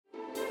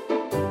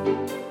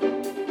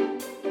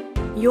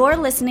You're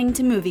listening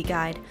to Movie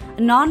Guide, a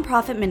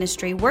non-profit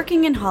ministry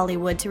working in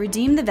Hollywood to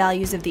redeem the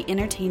values of the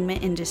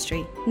entertainment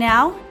industry.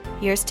 Now,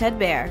 here's Ted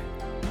Baer.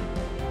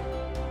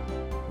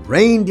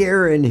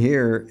 Reindeer in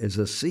Here is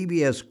a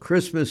CBS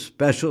Christmas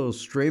special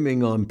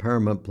streaming on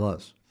Paramount+.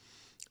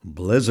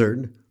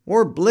 Blizzard,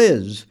 or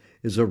Blizz,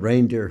 is a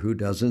reindeer who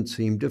doesn't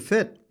seem to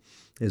fit.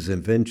 His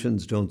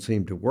inventions don't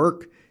seem to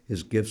work,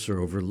 his gifts are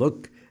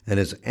overlooked, and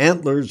his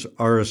antlers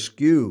are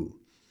askew.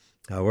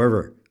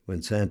 However,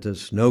 when Santa's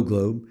snow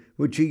globe,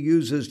 which he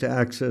uses to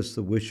access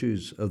the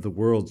wishes of the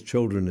world's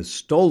children, is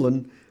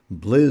stolen,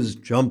 Blizz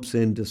jumps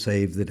in to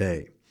save the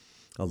day.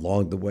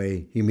 Along the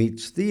way, he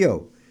meets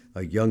Theo,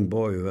 a young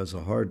boy who has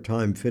a hard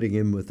time fitting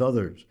in with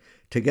others.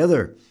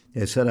 Together,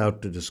 they set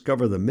out to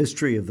discover the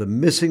mystery of the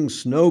missing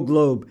snow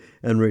globe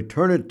and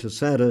return it to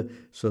Santa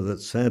so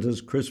that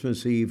Santa's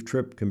Christmas Eve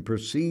trip can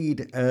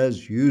proceed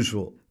as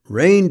usual.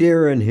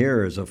 Reindeer in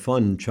Here is a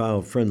fun,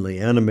 child-friendly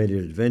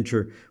animated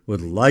adventure with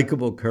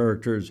likable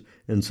characters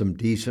and some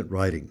decent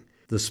writing.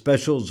 The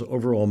special's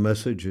overall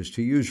message is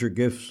to use your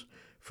gifts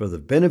for the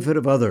benefit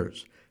of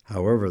others.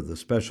 However, the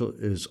special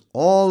is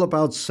all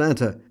about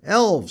Santa,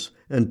 elves,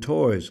 and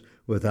toys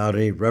without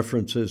any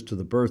references to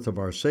the birth of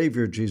our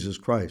Savior, Jesus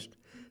Christ.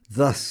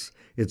 Thus,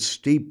 it's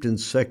steeped in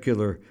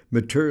secular,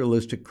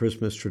 materialistic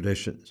Christmas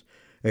traditions.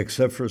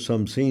 Except for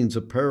some scenes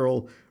of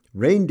peril,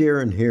 Reindeer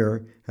in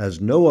Here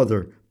has no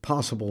other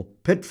possible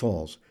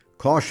pitfalls.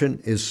 Caution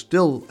is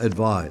still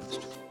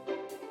advised.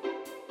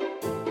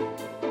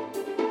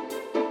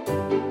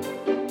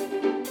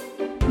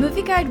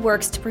 Movie Guide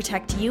works to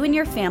protect you and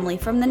your family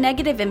from the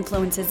negative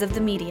influences of the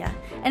media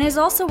and is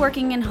also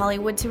working in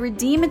Hollywood to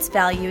redeem its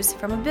values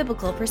from a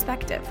biblical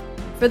perspective.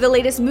 For the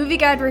latest Movie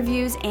Guide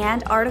reviews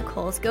and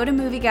articles, go to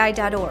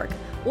movieguide.org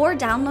or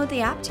download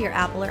the app to your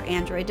Apple or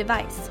Android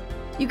device.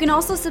 You can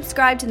also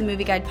subscribe to the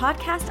Movie Guide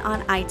podcast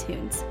on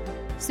iTunes.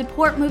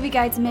 Support Movie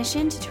Guide's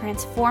mission to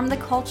transform the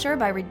culture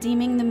by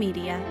redeeming the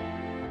media.